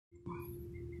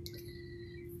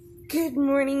Good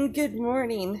morning, good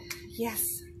morning.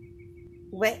 Yes,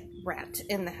 wet rat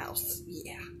in the house.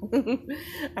 Yeah. All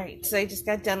right, so I just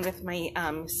got done with my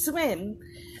swim,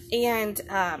 and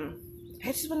I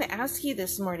just want to ask you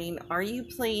this morning, are you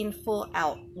playing full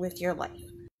out with your life?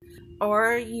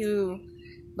 Or are you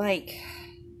like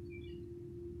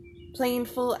playing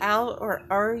full out, or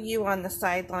are you on the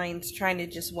sidelines trying to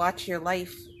just watch your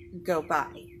life go by?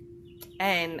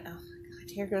 And oh my God,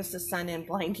 here goes the sun and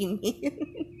blinding me.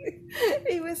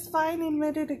 It was fine a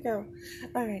minute ago.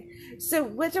 All right. So,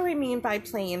 what do I mean by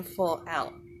playing full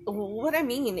out? What I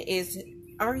mean is,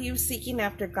 are you seeking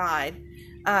after God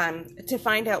to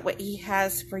find out what He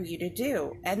has for you to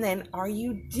do? And then, are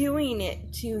you doing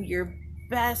it to your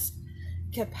best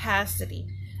capacity?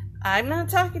 I'm not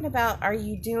talking about are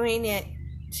you doing it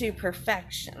to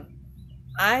perfection.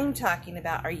 I'm talking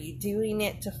about are you doing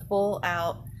it to full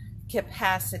out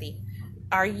capacity?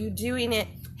 Are you doing it?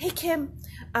 Hey, Kim,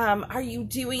 are you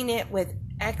doing it with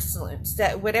excellence?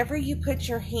 That whatever you put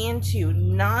your hand to,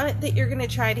 not that you're going to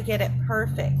try to get it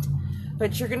perfect,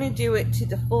 but you're going to do it to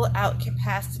the full out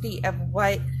capacity of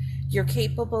what you're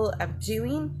capable of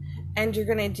doing, and you're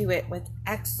going to do it with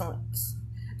excellence.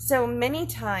 So many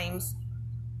times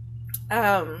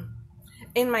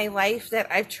in my life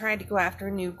that I've tried to go after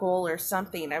a new goal or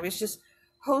something, I was just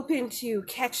hoping to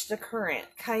catch the current,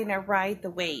 kind of ride the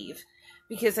wave,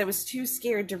 because I was too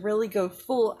scared to really go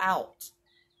full out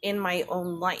in my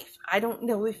own life. I don't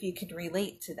know if you could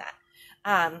relate to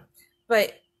that.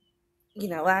 But,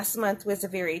 last month was a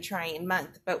very trying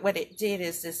month. But what it did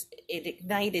is it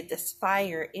ignited this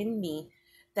fire in me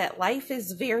that life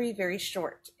is very, very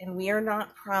short, and we are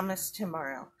not promised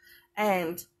tomorrow.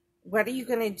 And what are you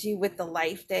going to do with the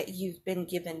life that you've been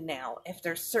given now? If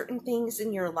there's certain things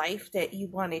in your life that you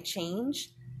want to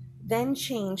change, then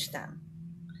change them.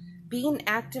 Be an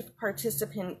active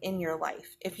participant in your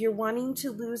life. If you're wanting to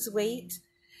lose weight,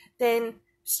 then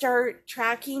start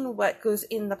tracking what goes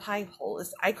in the pie hole.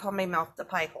 I call my mouth the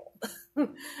pie hole.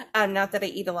 Not that I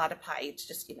eat a lot of pie. It's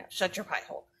just, shut your pie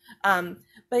hole.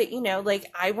 But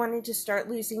I wanted to start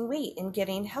losing weight and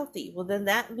getting healthy. Well, then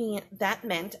that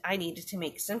meant I needed to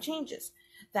make some changes.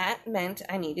 That meant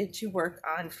I needed to work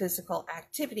on physical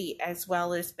activity as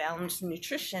well as balanced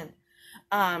nutrition.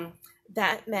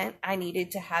 That meant I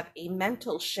needed to have a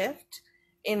mental shift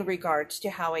in regards to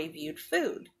how I viewed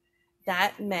food.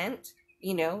 That meant,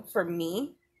 for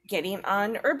me, getting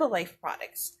on Herbalife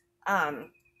products.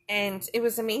 And it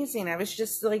was amazing. I was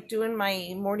just doing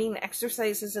my morning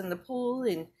exercises in the pool,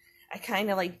 and I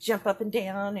kind of jump up and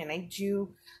down, and I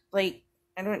do I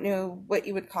don't know what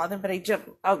you would call them, but I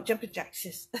jumping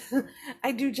jacks.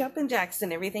 I do jumping jacks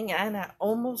and everything, and I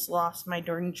almost lost my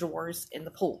darn drawers in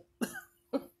the pool.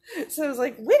 So I was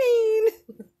like, winning!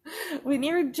 When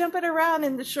you're jumping around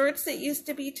and the shorts that used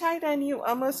to be tight on you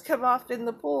almost come off in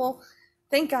the pool,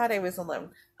 thank God I was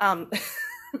alone. I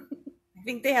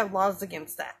think they have laws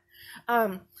against that.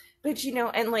 But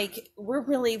and we're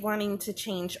really wanting to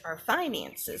change our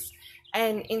finances.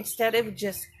 And instead of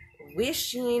just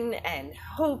wishing and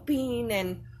hoping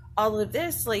and all of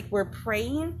this, we're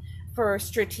praying for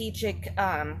strategic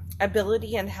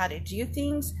ability and how to do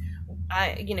things.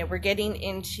 We're getting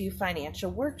into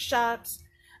financial workshops.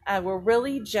 We're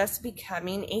really just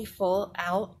becoming a full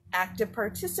out active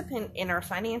participant in our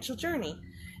financial journey.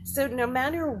 So no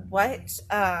matter what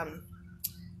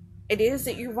it is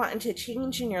that you're wanting to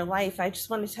change in your life, I just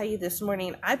want to tell you this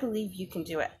morning, I believe you can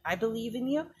do it. I believe in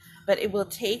you, but it will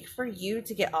take for you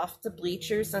to get off the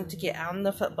bleachers and to get out on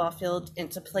the football field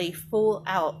and to play full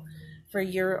out for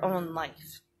your own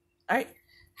life. All right.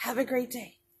 Have a great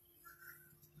day.